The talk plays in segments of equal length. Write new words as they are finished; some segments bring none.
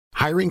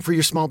Hiring for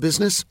your small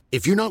business?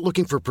 If you're not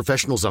looking for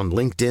professionals on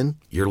LinkedIn,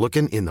 you're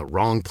looking in the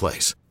wrong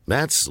place.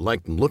 That's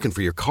like looking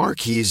for your car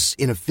keys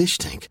in a fish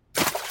tank.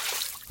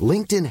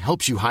 LinkedIn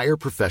helps you hire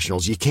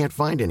professionals you can't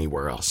find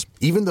anywhere else,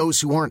 even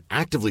those who aren't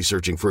actively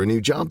searching for a new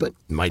job but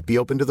might be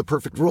open to the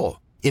perfect role.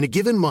 In a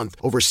given month,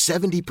 over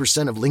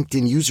 70% of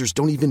LinkedIn users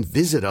don't even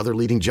visit other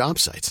leading job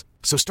sites.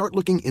 So start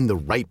looking in the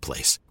right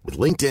place. With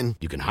LinkedIn,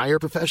 you can hire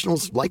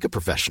professionals like a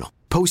professional.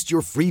 Post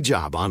your free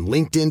job on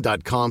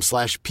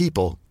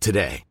linkedin.com/people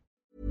today.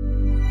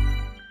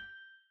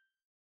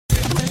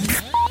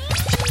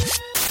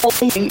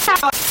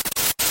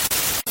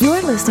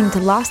 You're listening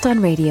to Lost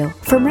on Radio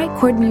from Right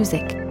Chord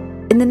Music.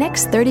 In the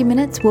next 30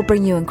 minutes, we'll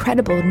bring you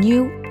incredible,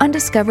 new,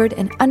 undiscovered,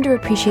 and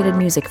underappreciated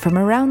music from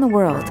around the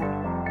world.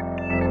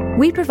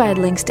 We provide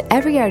links to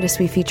every artist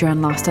we feature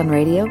on Lost on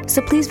Radio,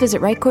 so please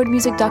visit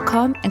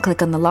rightchordmusic.com and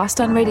click on the Lost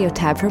on Radio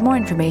tab for more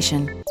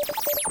information.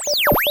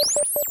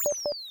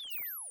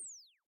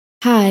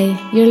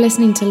 Hi, you're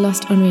listening to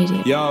Lost on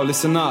Radio. Yo,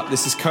 listen up.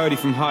 This is Cody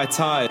from High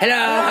Tide. Hello,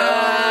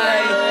 hi.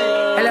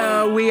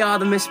 Hello, we are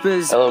the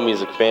Mispers. Hello,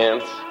 music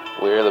fans.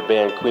 We're the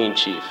band Queen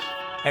Chief.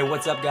 Hey,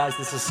 what's up, guys?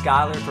 This is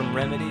Skylar from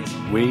Remedies.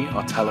 We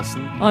are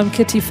Tellison. I'm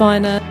Kitty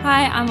Finer.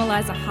 Hi, I'm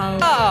Eliza Hull.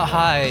 Oh,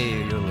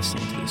 hi. You're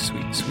listening to the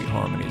sweet, sweet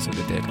harmonies of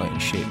the Deadline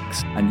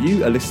Shakes. And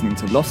you are listening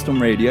to Lost on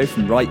Radio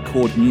from Right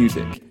Chord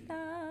Music. Is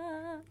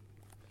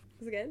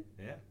it good?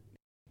 Yeah.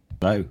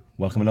 Hello,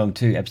 welcome along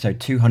to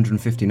episode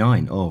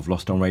 259 of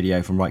Lost on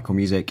Radio from Right Chord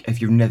Music.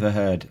 If you've never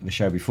heard the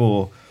show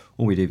before,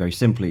 all we do very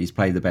simply is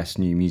play the best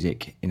new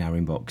music in our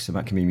inbox. So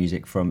that can be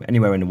music from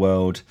anywhere in the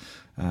world.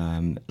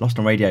 Lost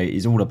on Radio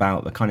is all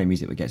about the kind of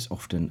music that gets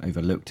often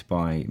overlooked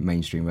by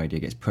mainstream radio,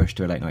 gets pushed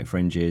to late night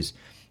fringes,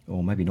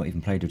 or maybe not even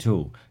played at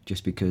all,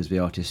 just because the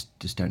artists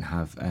just don't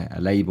have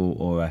a label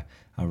or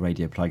a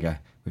radio plugger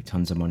with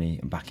tons of money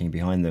and backing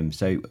behind them.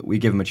 So we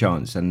give them a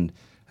chance, and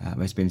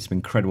there's been some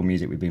incredible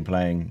music we've been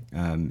playing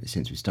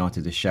since we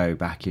started the show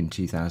back in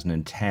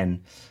 2010.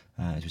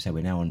 As we said,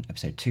 we're now on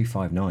episode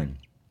 259.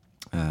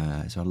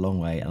 So a long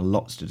way and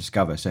lots to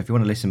discover. So if you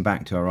want to listen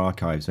back to our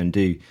archives, then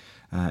do.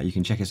 You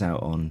can check us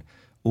out on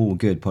all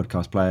good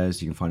podcast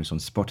players. You can find us on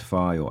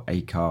Spotify or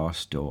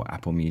Acast or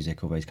Apple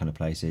Music, all those kind of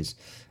places.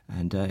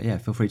 And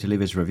feel free to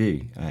leave us a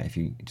review if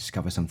you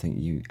discover something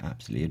you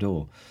absolutely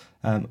adore.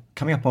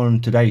 Coming up on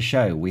today's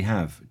show, we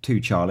have two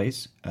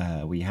Charlies.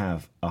 We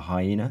have a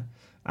hyena,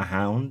 a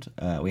hound.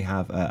 We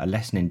have a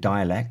lesson in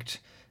dialect.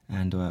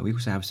 And we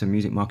also have some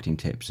music marketing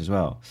tips as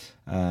well.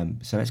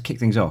 So let's kick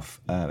things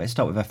off. Let's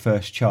start with our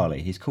first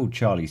Charlie. He's called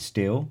Charlie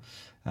Steele.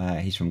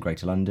 He's from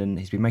Greater London.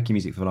 He's been making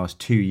music for the last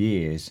 2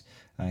 years.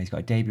 He's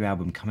got a debut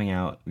album coming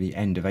out the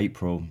end of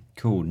April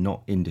called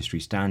Not Industry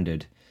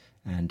Standard.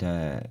 And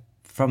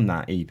from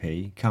that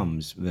EP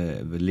comes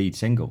the lead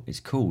single. It's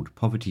called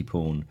Poverty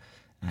Porn.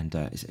 And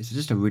it's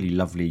just a really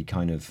lovely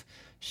kind of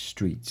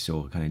streets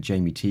or kind of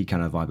Jamie T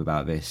kind of vibe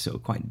about this. Sort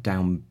of quite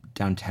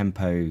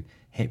down-tempo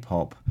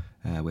hip-hop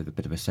with a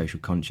bit of a social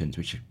conscience,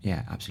 which,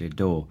 absolutely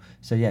adore.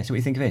 So what do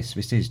you think of this?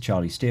 This is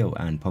Charlie Steele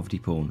and Poverty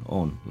Porn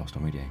on Lost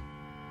on Radio.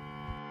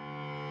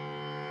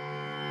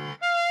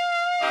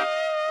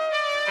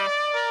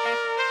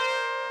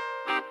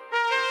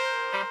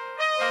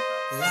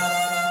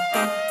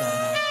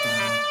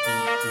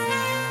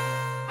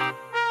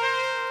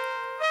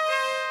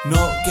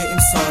 Not getting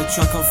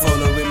sidetracked, I'm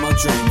following my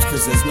dreams,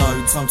 cause there's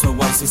no time to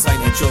waste, this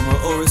ain't a genre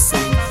or a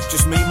scene.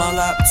 Just me, my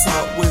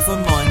laptop, with a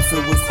mind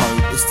filled with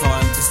hope. It's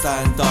time to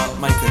stand up,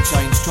 make a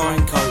change, try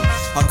and cope.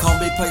 I can't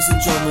be placing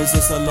genres,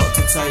 it's a lot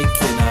to take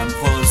in. And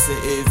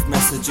positive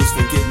messages,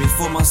 forgive me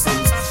for my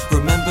sins.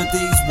 Remember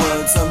these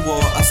words and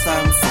what I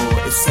stand for.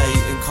 If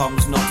Satan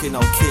comes knocking,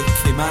 I'll kick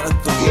him out the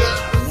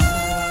door.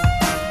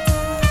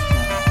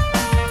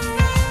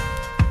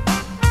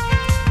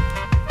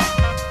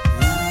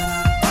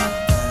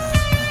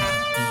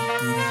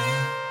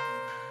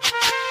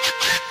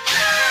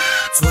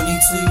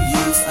 22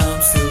 years and I'm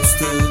still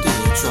stood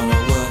here trying to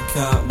work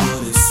out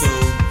what it's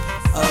all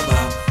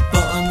about.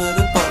 Bottom of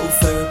the bottle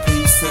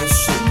therapy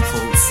session,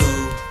 thoughts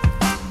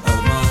of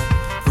my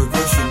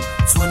progression.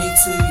 22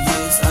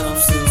 years and I'm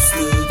still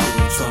stood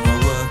here trying to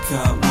work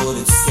out what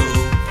it's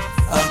all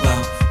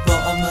about.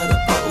 Bottom of the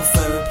bottle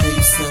therapy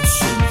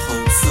session,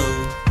 thoughts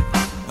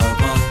of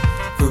my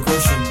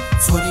progression.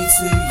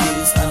 22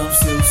 years and I'm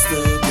still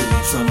stood here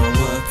trying to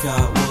work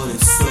out what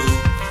it's all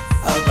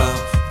about.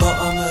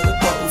 Bottom of the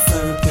bottle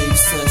therapy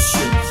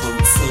session,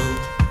 thoughts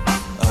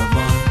of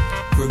my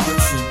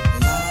progression.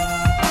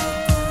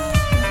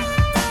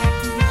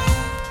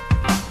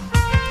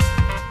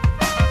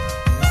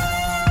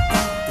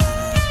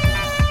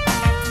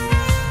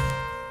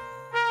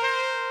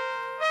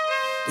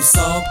 It's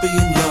hard being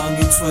young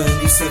in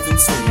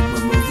 2017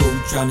 when we're all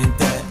drowning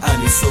debt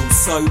and it's all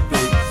so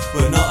big.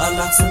 We're not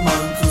allowed to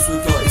moan cause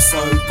we've got it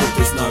so good.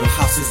 There's no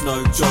houses,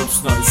 no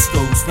jobs, no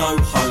schools, no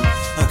hope.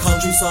 Our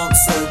country's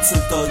answer to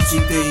dodgy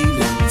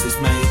dealings is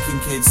making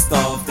kids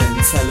starve, then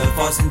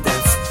televising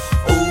deaths.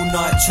 All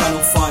night Channel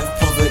 5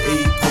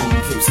 poverty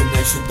porn keeps the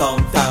nation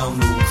dumbed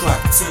down, all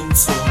cracked and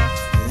torn.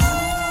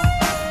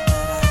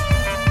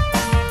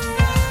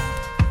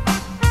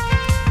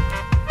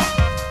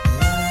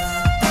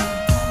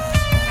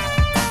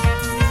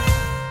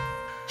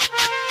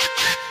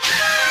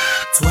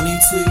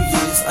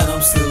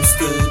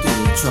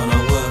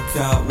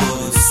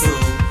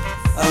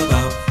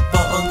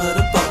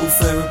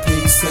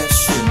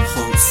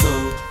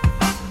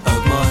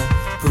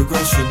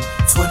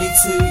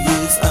 22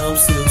 years and I'm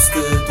still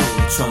stood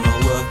here trying to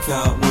work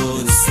out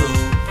what it's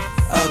all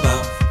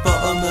about.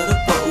 Bottom of the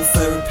bottle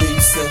therapy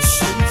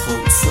session,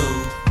 hope so.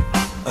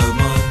 Oh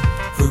my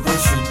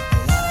progression.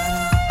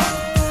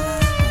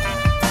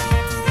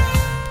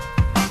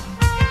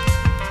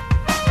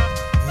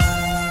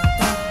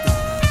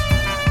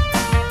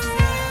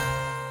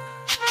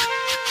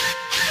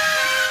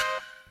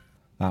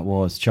 That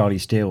was Charlie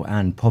Steele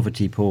and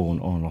Poverty Porn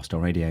on Lost on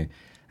Radio.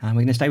 And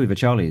we're going to stay with the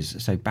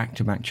Charlies. So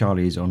back-to-back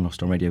Charlies on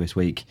Lost on Radio this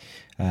week.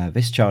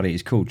 This Charlie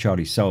is called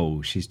Charlie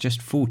Soul. She's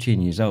just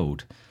 14 years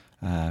old,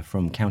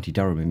 from County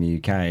Durham in the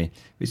UK.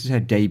 This is her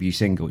debut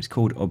single. It's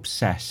called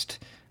Obsessed.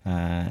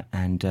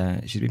 And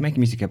she's been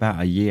making music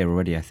about a year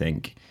already, I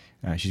think.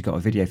 She's got a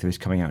video for this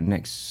coming out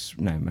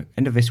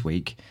end of this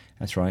week.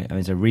 That's right. And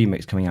there's a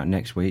remix coming out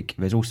next week.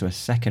 There's also a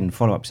second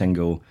follow-up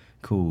single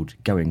called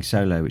Going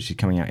Solo, which is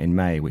coming out in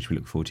May, which we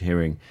look forward to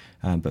hearing.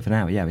 But for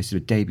now, yeah, this is a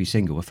debut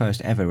single, the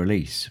first ever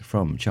release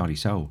from Charlie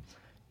Soul.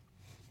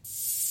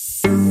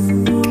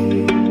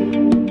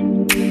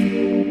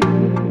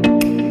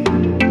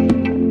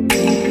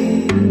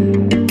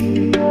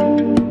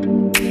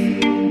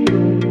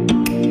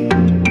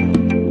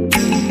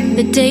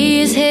 The day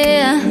is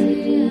here,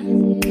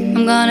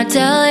 I'm gonna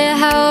tell you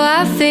how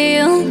I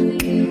feel.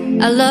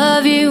 I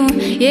love you,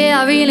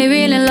 yeah, I really,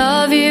 really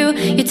love you.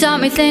 You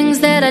taught me things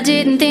that I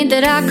didn't think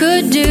that I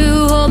could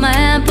do. Hold my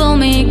hand, pull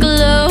me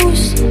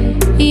close.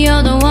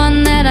 You're the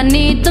one that I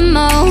need the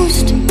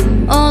most.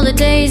 All the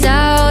days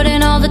out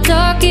and all the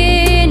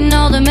talking,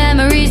 all the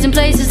memories and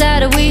places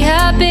that we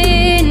have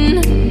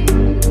been.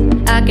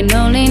 I can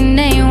only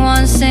name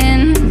one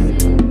sin.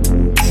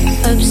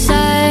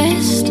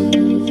 Obsessed,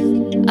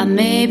 I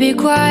may be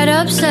quite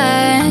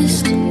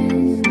obsessed.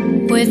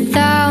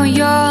 Without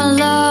your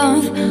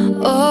love,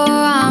 oh,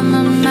 I'm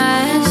a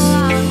mess.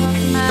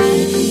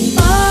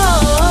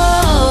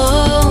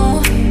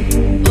 Oh,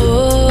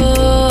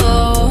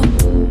 oh,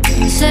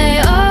 say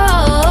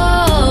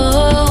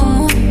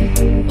oh,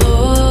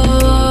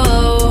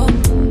 oh.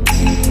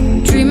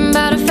 Dream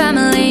about a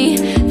family,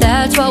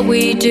 that's what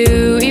we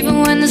do.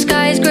 Even when the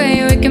sky is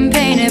grey, we can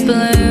paint it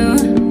blue.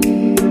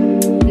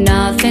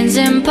 Nothing's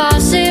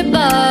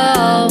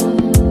impossible.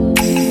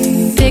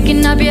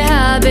 Picking up your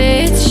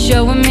habits,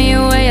 showing me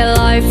a way of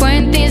life.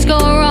 When things go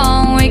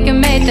wrong, we can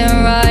make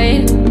them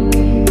right.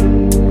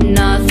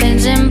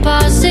 Nothing's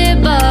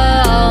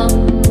impossible.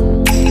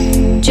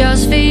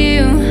 Just for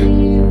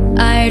you,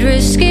 I'd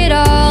risk it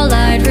all,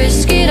 I'd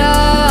risk it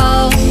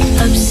all.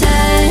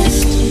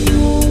 Obsessed,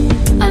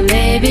 I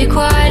may be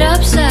quite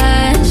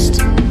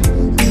obsessed.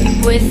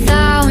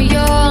 Without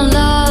your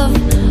love,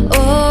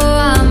 oh,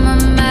 I'm a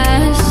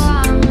mess.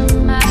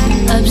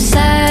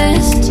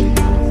 Obsessed,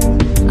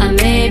 I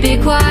may be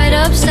quite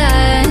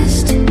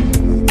obsessed.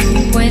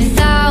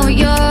 Without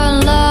your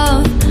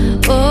love,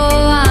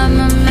 oh, I'm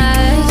a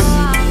mess.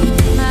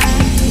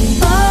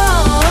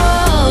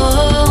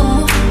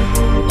 Oh,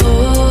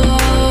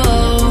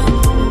 oh,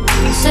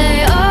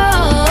 say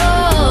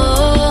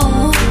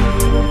oh,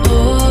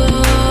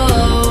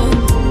 oh,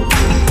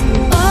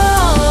 oh,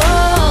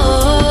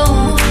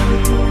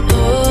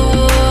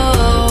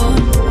 oh,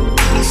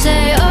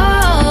 say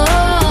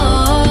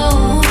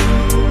oh,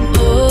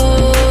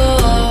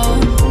 oh.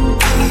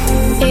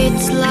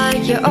 It's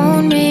like you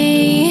own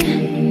me,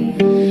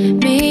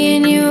 me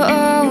and you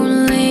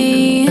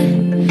only.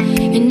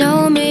 You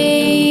know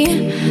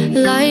me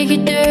like you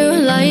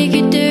do, like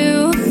you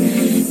do.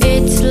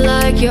 It's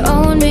like you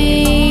own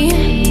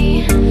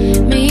me,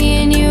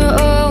 me and you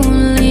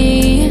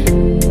only.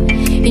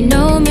 You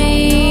know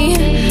me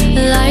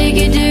like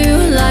you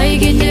do,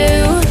 like you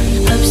do.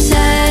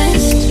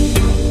 Obsessed,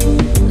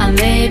 I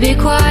may be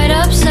quite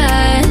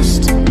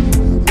obsessed.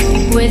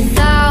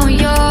 Without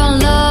your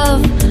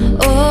love,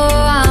 oh,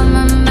 I'm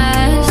a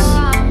mess.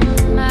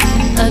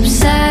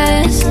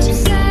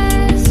 Obsessed,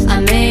 I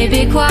may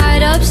be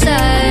quite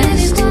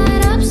obsessed.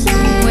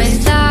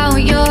 Without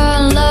your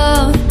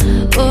love,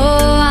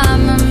 oh,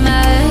 I'm a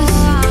mess.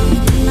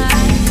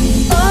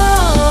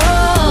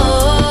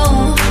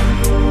 Oh,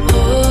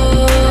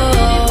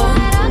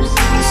 oh,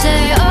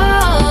 say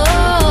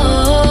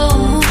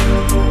oh,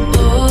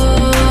 oh,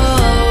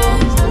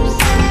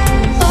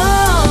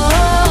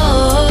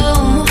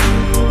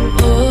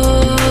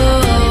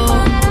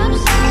 oh,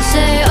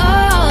 say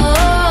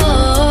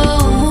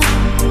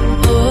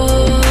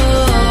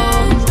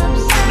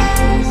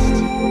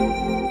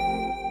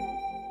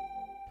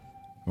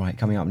Right,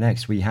 coming up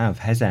next we have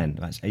Hezen,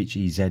 that's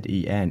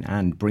Hezen,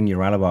 and Bring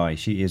Your Alibi.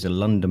 She is a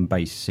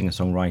London-based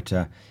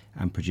singer-songwriter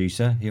and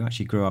producer who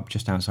actually grew up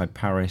just outside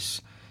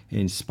Paris,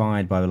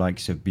 inspired by the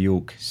likes of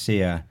Bjork,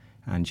 Sia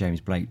and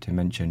James Blake, to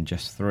mention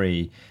just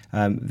three.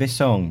 This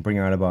song, Bring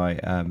Your Alibi,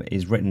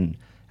 is written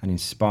and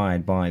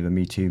inspired by the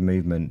Me Too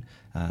movement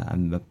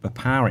and the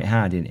power it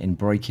had in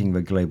breaking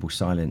the global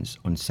silence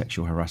on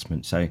sexual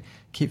harassment. So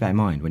keep that in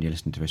mind when you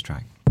listen to this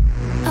track.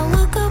 I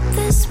woke up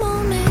this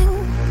morning,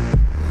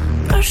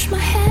 brush my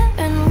hair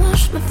and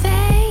wash my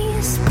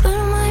face, put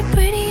on my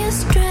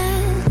prettiest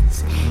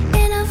dress,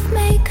 enough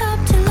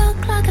makeup to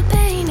look like a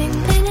painting.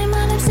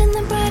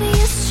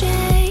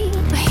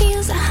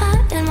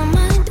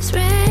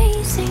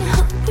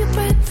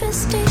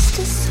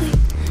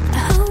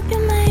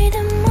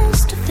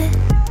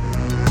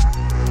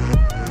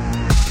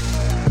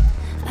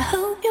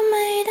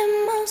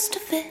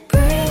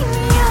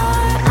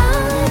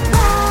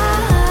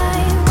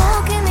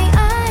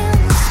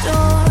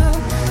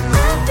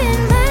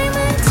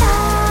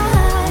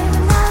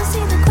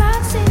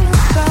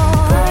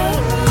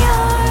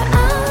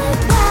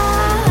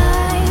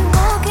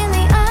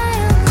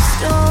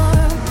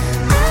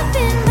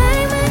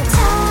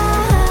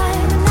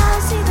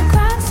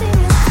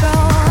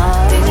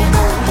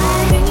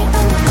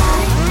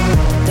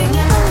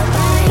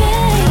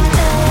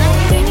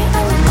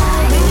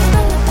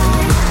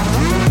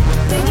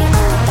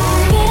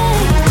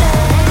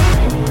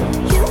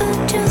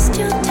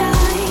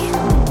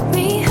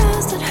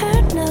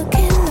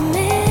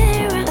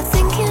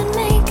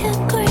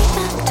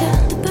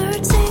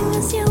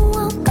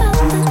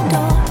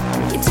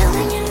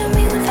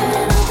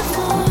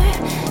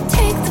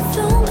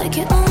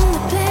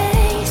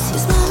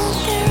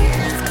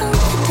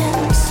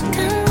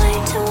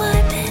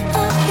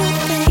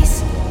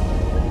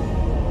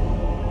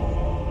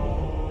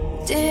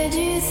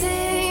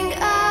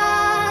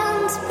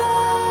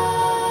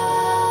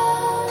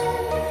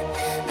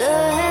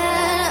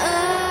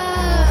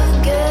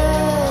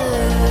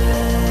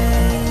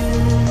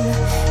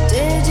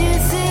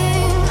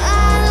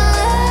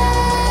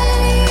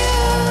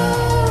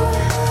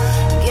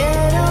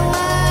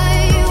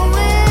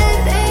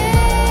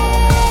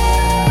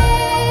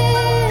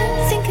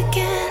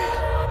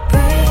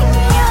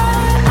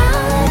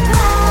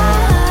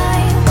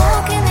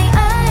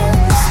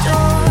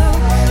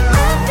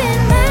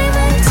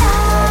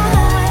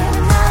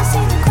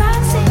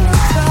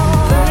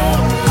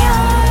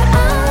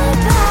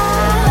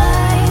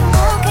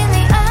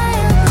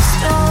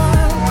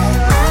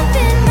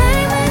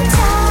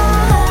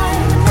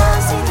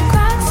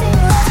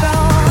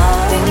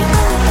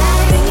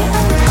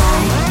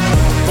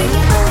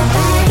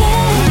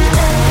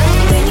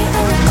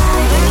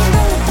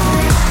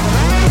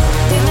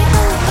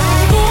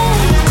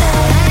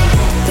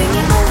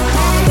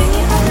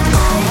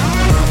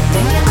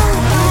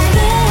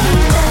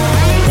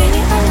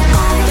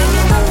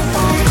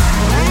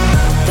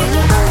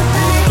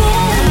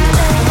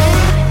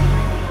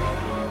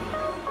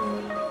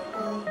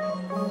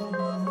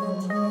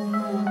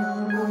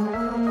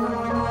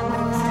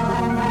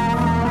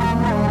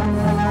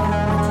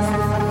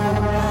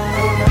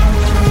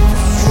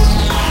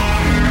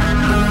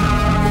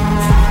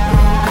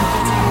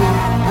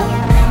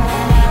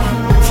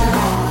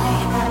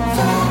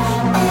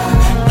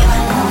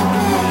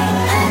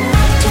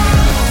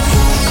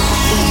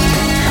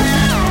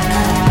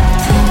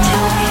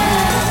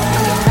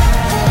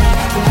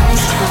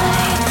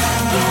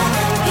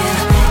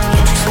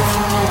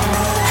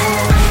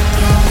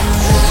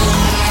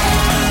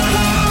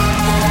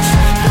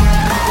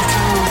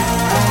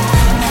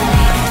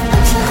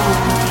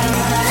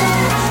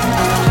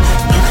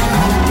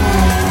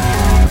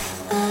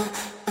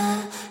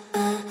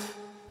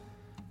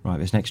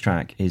 next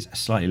track is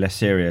slightly less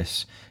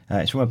serious.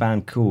 It's from a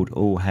band called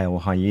All Hail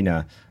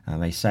Hyena.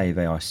 They say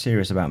they are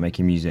serious about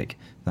making music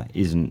that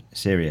isn't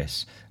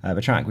serious.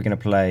 The track we're going to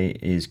play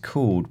is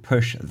called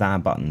Push Tha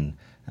Button,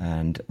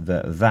 and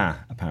the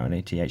 "tha,"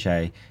 apparently,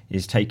 THA,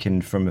 is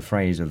taken from the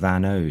phrase "tha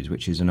knows,"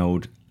 which is an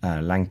old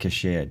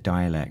Lancashire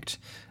dialect.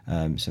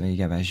 So there you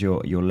go, there's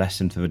your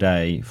lesson for the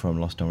day from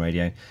Lost on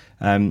Radio.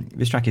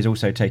 This track is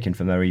also taken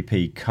from their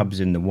EP Cubs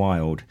in the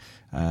Wild,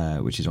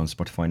 which is on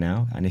Spotify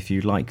now. And if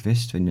you like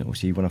this, and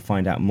also you want to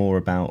find out more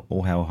about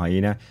All Hail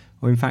Hyena,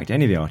 or in fact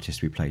any of the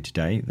artists we played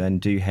today, then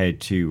do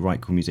head to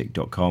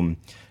rightchordmusic.com,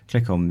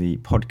 click on the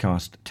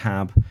podcast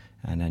tab,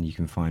 and then you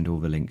can find all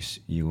the links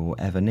you will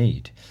ever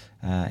need.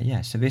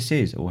 So this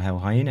is All Hail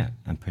Hyena,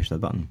 and Push the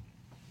Button.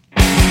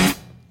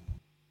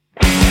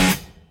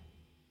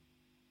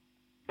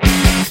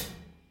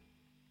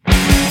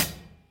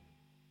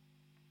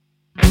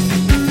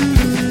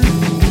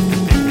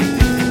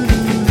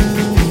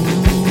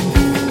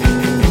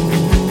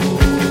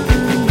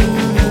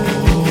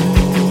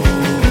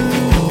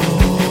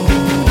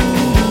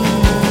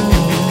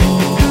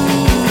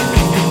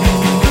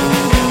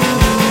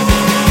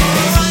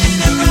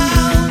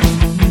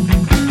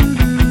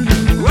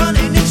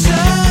 Running in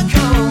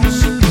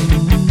circles,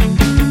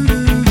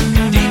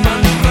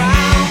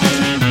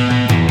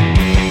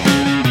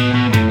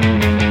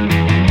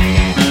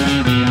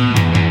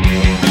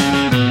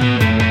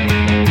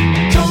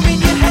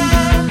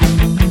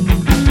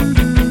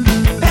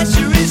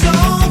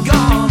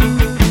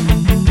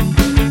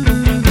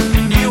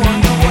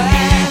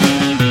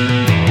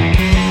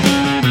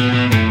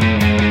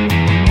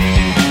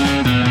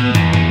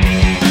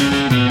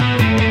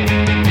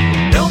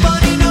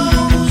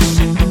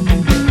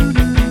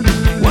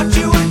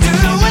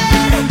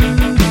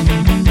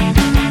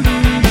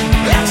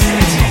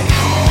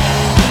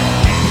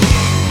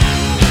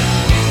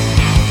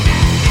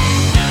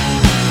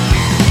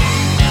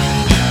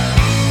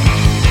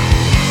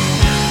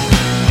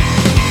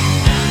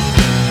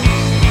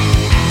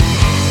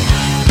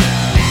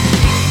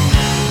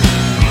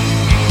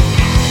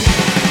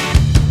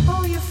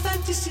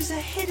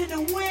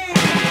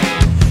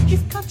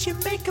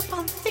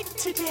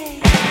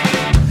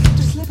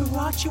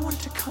 Liberace want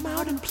to come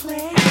out and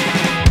play?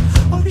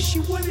 Or is she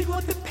worried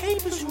what the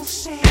papers will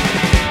say?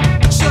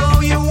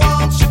 So you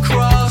want to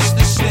cross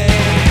the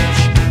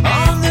stage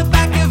on the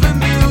back of a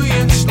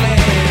million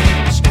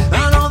slaves,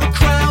 and all the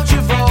crowds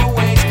you've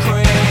always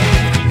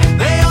craved,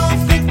 they all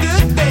think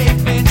that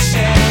they've been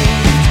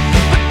saved.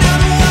 But now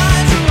the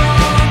wires are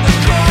on the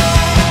call,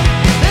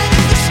 and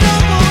if you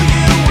stumble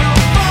you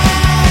will fall.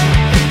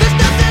 There's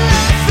nothing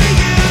left for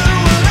you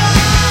at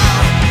all,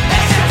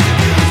 except to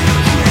do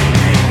the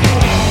claiming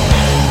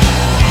wall.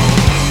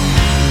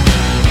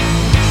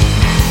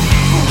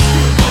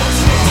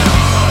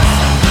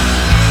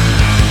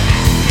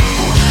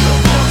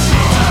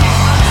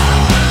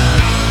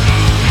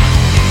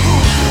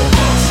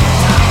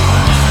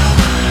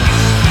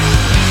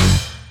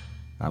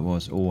 That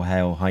was All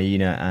Hail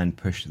Hyena and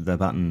Push the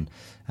Button.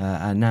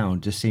 And now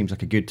just seems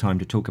like a good time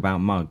to talk about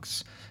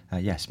mugs.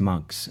 Yes,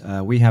 mugs.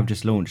 We have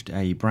just launched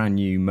a brand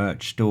new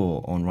merch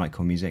store on Right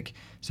Chord Music.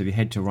 So if you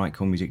head to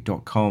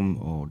rightchordmusic.com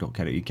or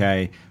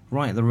 .co.uk,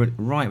 right at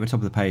the top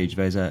of the page,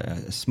 there's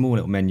a small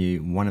little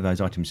menu. One of those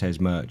items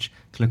says merch.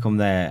 Click on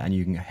there and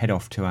you can head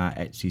off to our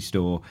Etsy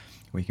store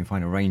where you can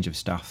find a range of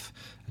stuff: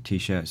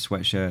 t-shirts,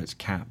 sweatshirts,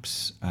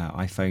 caps,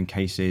 iPhone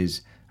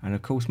cases, and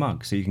of course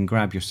mugs. So you can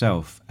grab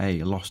yourself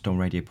a Lost on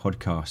Radio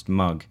podcast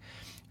mug.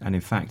 And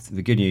in fact,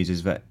 the good news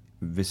is that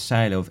the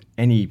sale of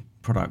any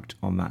product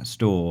on that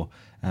store,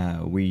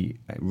 we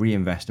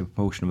reinvest a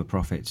proportion of the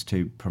profits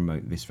to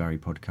promote this very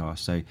podcast.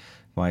 So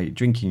by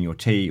drinking your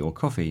tea or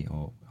coffee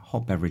or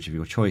hot beverage of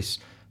your choice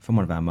from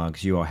one of our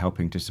mugs, you are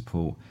helping to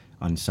support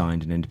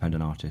unsigned and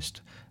independent artists.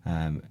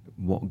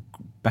 What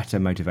better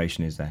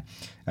motivation is there?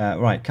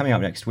 Right, coming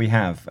up next, we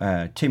have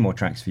two more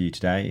tracks for you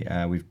today.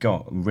 We've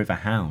got River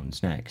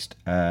Hounds next,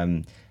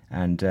 and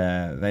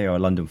they are a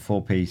London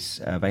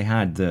four-piece. They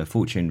had the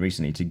fortune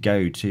recently to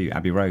go to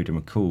Abbey Road and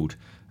record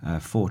a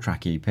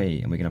 4-track EP,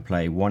 and we're going to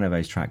play one of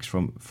those tracks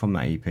from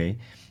that EP.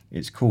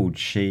 It's called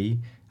She,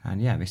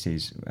 and yeah, this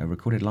is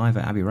recorded live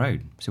at Abbey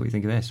Road. So what do you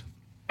think of this?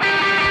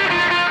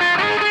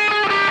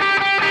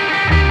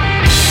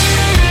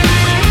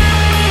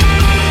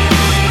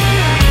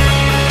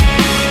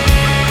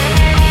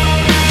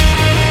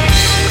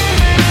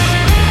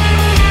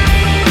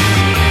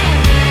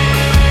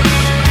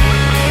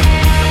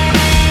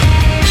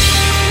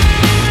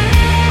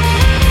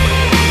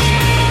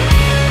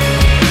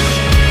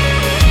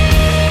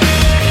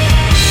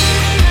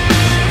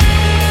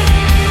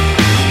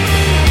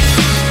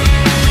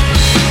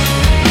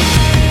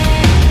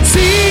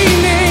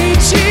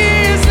 Teenage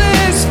years,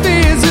 there's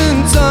fears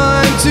and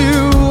time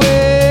to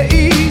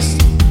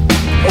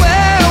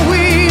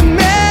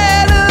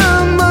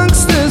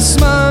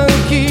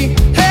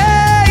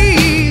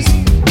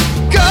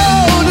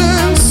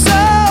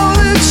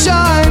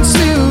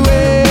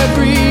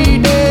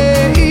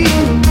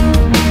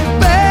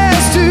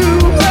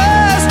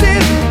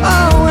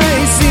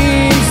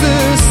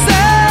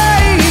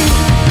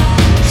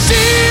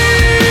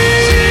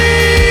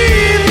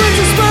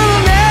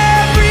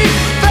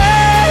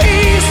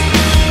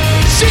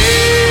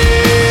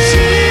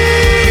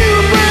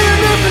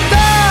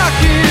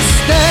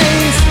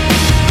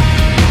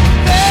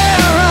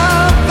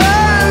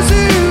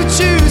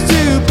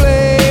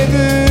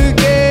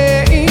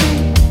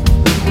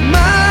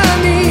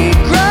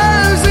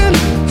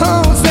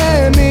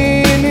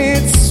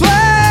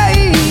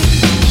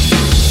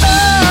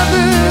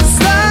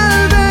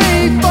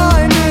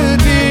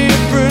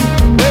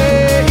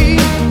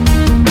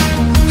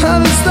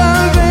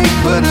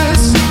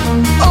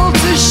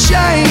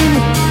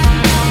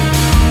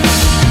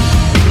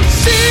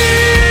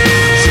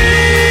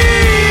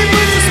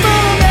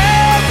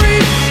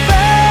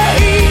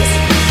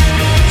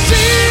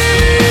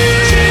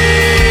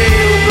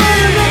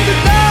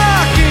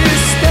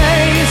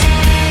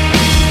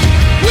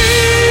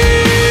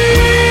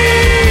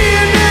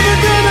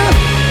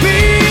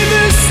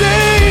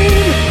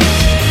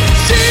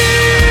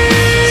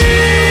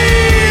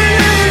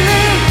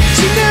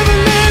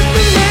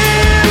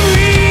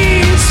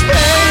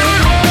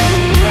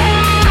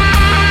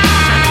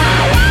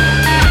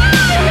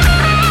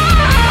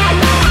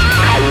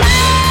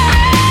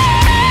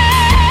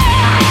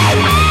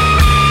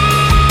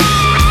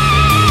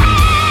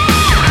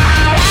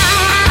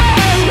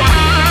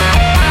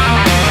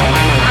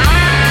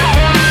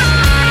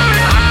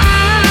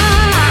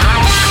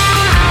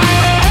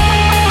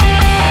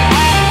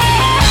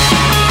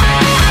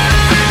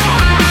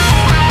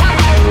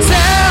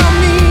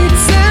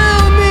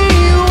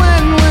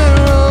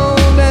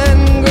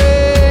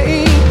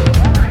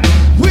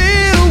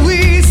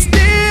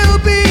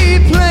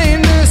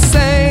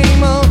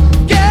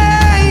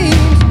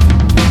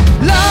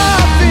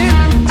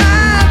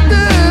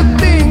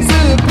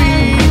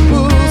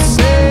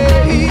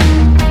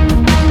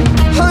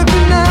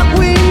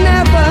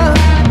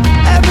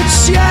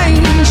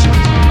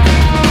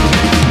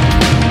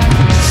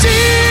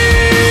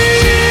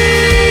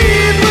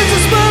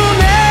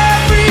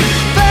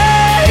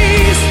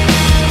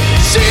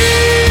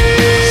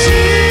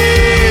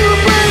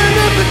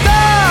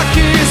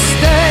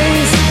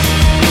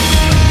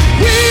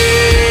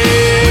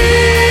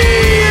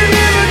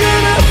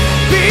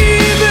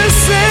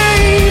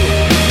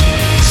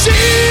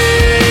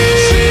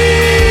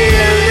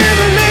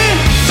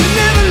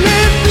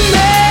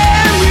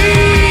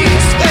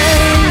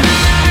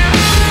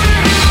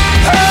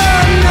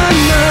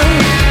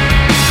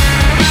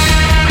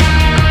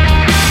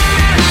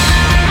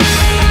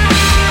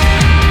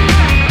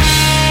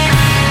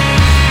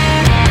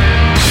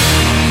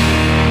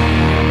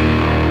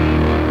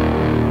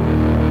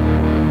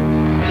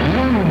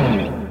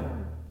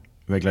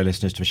regular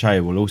listeners to the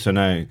show will also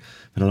know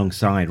that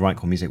alongside Right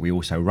Chord Music, we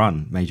also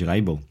run Major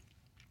Label,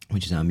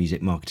 which is our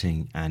music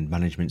marketing and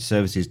management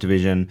services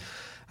division.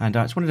 And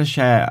I just wanted to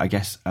share, I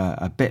guess,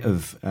 a bit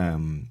of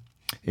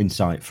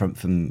insight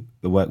from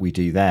the work we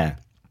do there.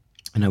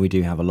 I know we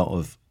do have a lot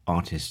of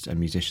artists and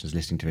musicians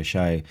listening to the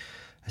show.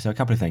 So a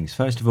couple of things.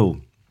 First of all,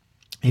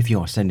 if you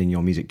are sending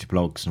your music to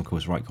blogs, and of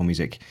course Right Chord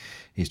Music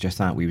is just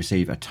that, we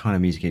receive a ton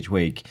of music each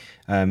week,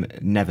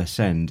 never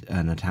send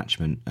an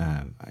attachment.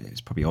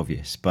 It's probably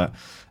obvious, but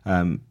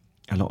a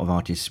lot of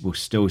artists will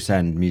still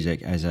send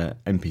music as a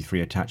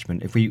MP3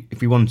 attachment. If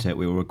we want it,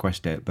 we will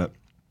request it, but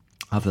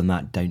other than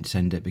that, don't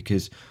send it,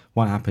 because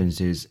what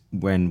happens is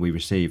when we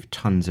receive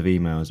tons of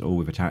emails all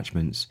with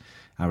attachments,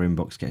 our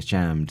inbox gets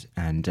jammed,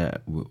 and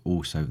we're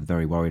also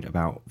very worried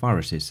about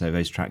viruses, so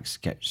those tracks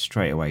get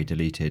straight away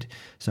deleted.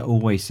 So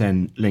always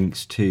send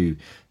links to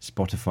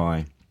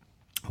Spotify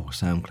or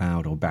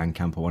SoundCloud or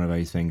Bandcamp or one of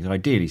those things,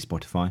 ideally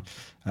Spotify.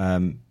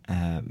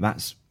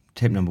 That's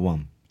tip number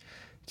one.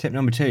 Tip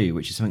number two,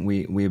 which is something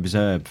we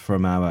observed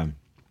from our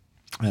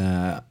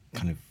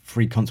kind of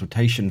free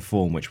consultation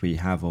form which we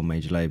have on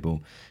Major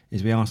Label,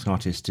 is we ask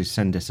artists to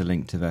send us a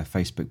link to their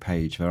Facebook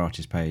page, their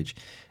artist page.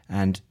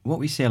 And what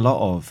we see a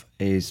lot of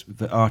is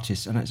the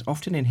artists, and it's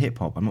often in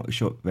hip-hop, I'm not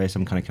sure there's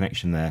some kind of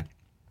connection there,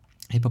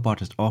 hip-hop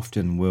artists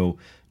often will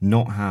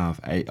not have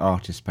an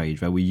artist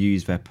page where we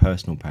use their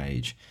personal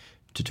page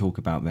to talk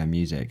about their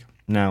music.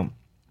 Now,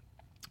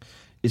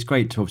 it's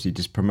great to obviously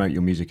just promote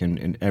your music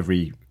in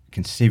every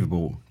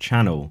conceivable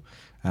channel,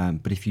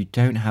 but if you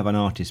don't have an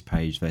artist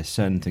page, there's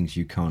certain things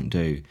you can't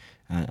do.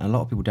 A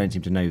lot of people don't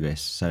seem to know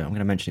this, so I'm going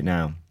to mention it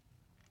now.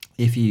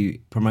 If you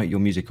promote your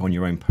music on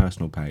your own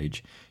personal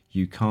page,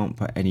 you can't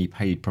put any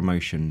paid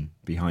promotion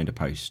behind a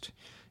post.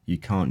 You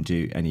can't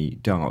do any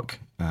dark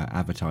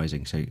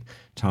advertising, so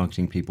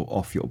targeting people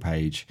off your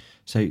page.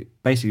 So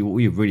basically what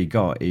we've really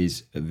got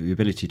is the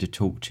ability to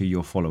talk to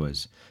your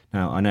followers.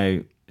 Now, I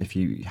know if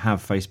you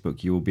have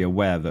Facebook, you will be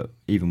aware that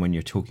even when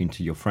you're talking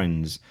to your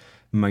friends,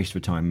 most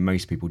of the time,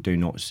 most people do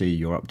not see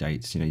your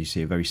updates. You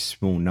see a very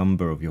small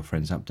number of your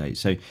friends' updates.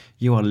 So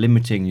you are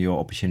limiting your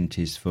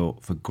opportunities for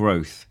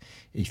growth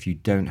if you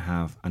don't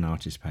have an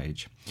artist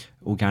page.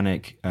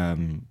 Organic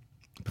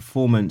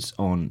performance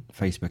on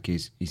Facebook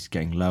is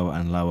getting lower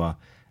and lower.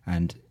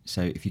 And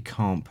so if you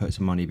can't put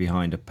some money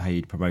behind a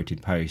paid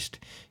promoted post,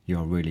 you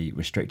are really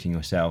restricting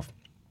yourself.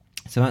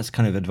 So that's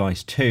kind of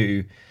advice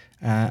two.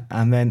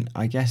 And then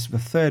I guess the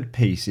third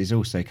piece is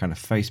also kind of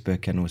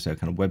Facebook and also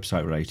kind of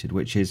website related,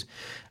 which is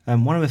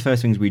one of the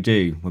first things we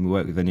do when we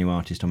work with a new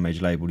artist on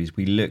Major Label is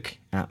we look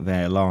at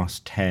their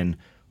last 10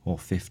 or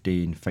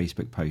 15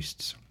 Facebook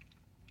posts.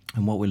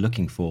 And what we're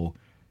looking for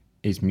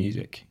is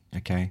music,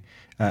 okay?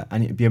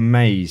 And you'd be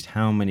amazed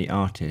how many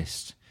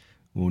artists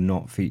will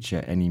not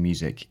feature any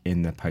music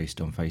in their post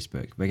on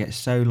Facebook. They get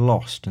so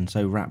lost and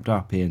so wrapped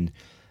up in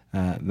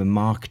the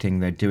marketing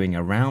they're doing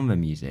around the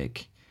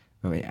music,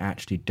 but they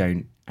actually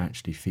don't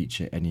actually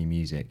feature any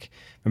music.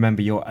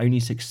 Remember, you're only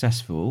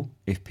successful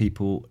if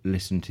people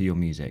listen to your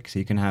music. So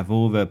you can have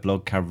all the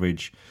blog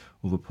coverage,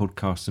 all the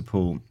podcast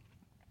support,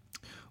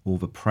 all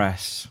the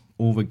press,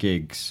 all the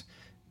gigs,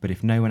 but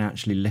if no one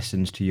actually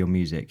listens to your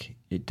music,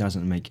 it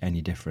doesn't make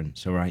any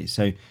difference, all right?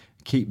 So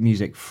keep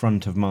music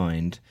front of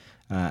mind,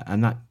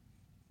 and that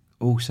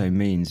also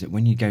means that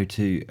when you go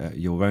to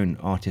your own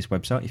artist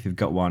website, if you've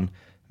got one,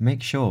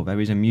 make sure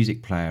there is a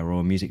music player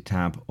or a music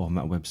tab on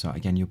that website.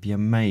 Again, you'll be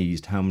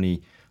amazed how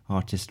many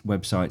artist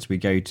websites we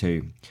go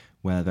to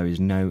where there is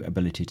no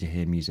ability to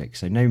hear music.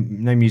 So no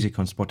music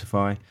on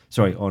Spotify,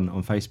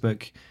 on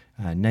Facebook,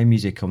 no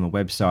music on the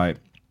website,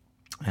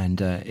 and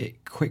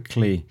it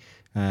quickly,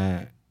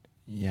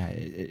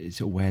 it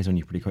sort of wears on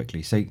you pretty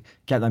quickly. So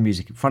get that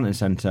music front and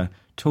centre,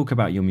 talk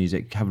about your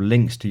music, have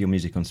links to your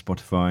music on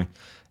Spotify,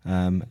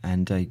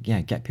 and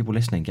get people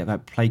listening, get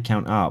that play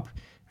count up,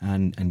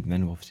 and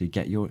then obviously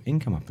get your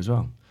income up as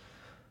well.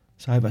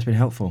 So I hope that's been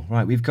helpful.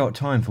 Right, we've got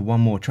time for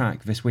one more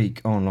track this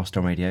week on Lost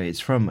on Radio. It's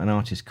from an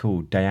artist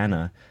called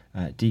Dayana,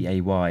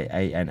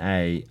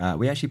 Dayana.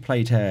 We actually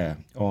played her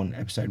on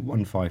episode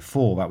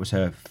 154. That was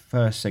her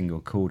first single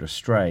called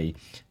Astray.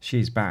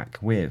 She's back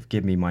with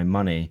Give Me My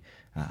Money.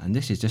 And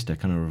this is just a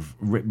kind of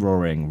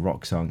rip-roaring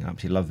rock song. I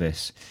absolutely love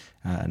this,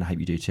 and I hope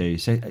you do too.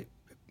 So,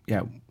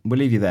 we'll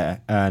leave you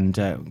there and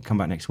come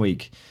back next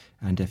week.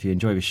 And if you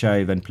enjoy the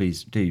show, then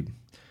please do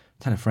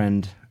tell a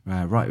friend,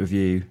 write a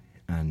review,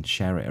 and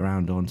share it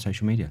around on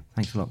social media.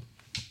 Thanks a lot.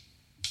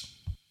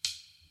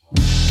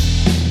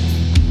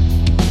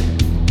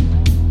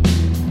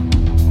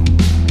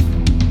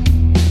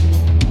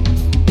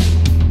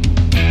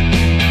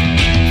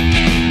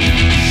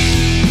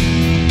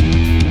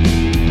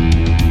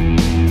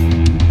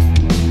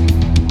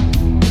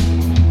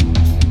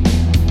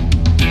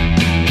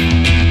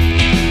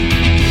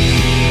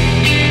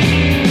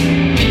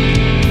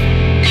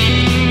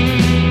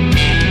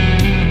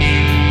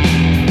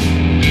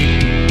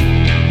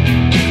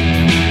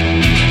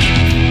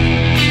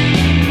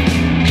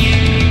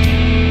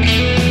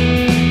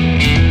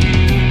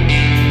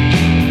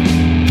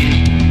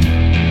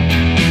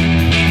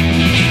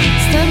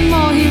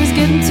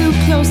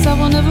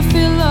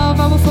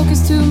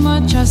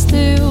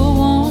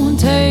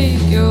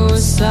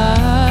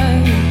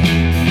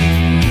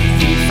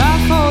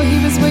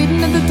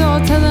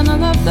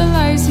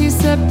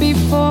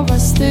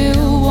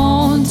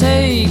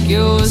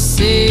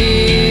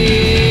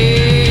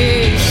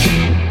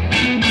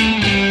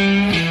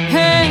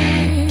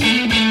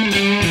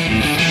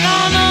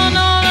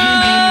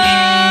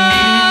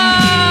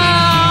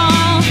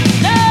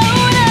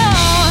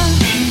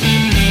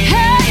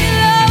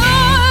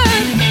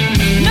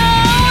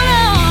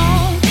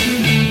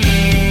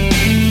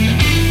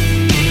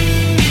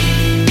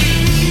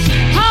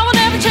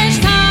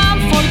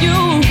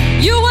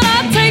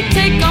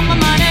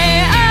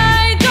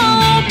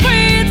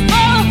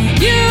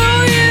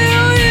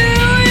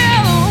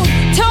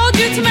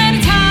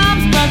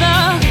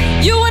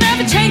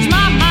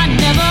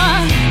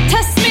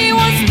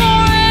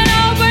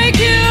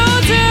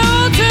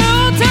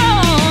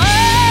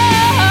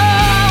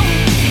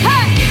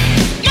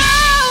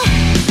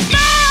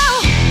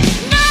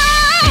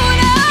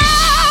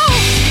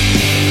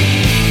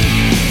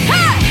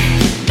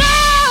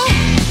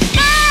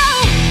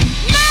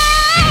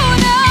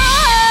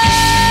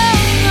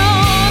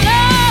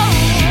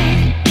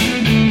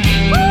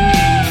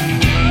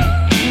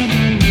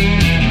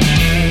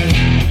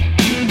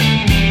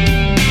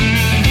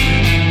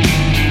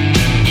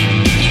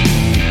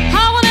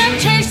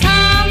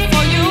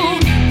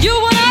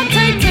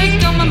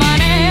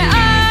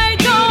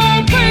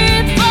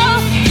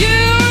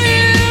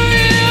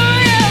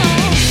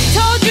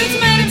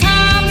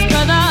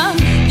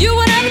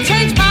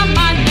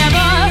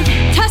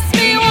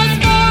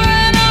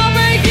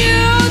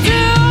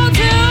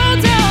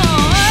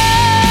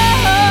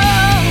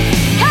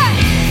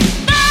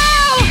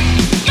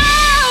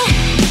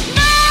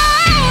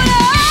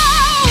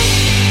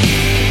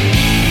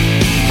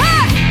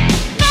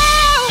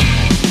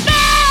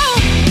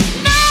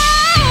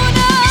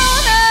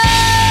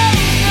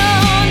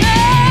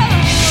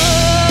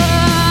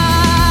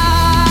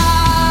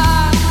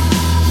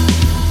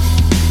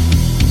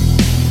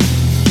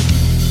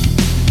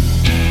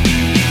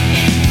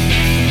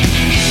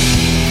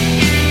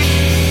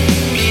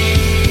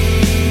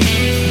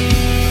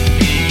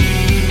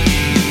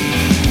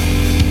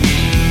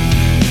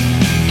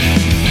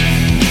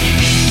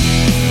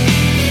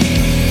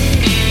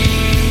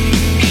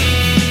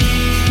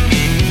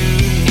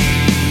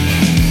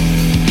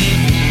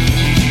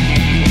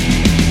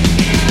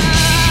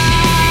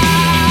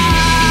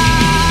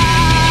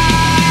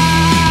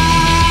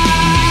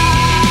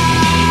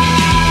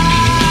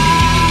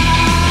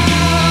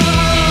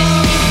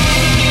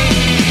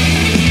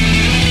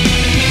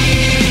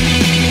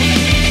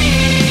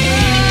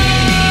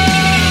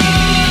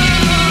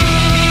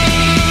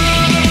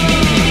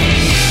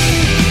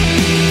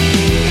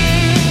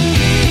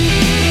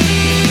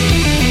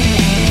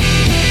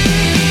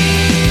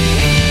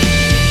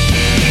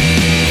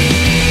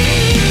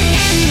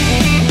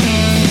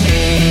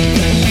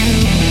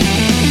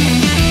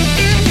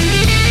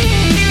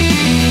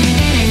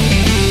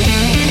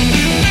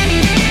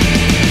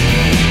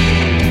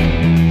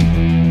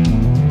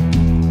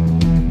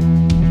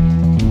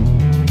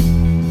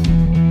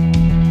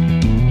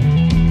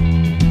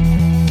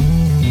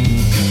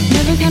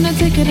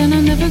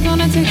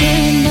 take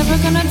it, never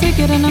gonna take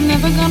it, and I'm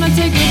never gonna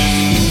take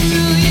it.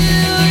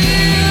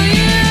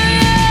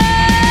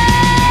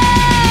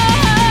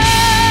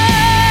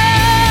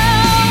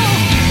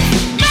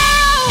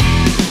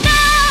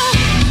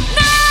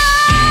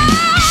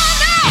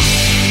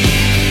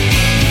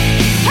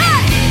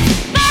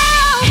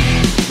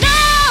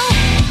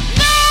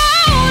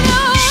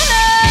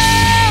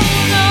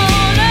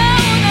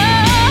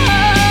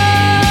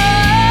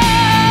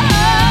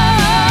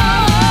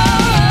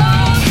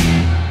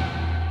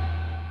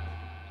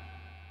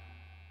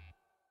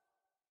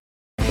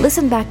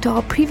 Listen back to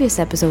all previous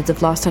episodes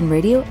of Lost on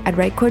Radio at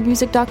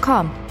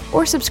rightchordmusic.com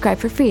or subscribe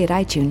for free at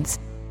iTunes.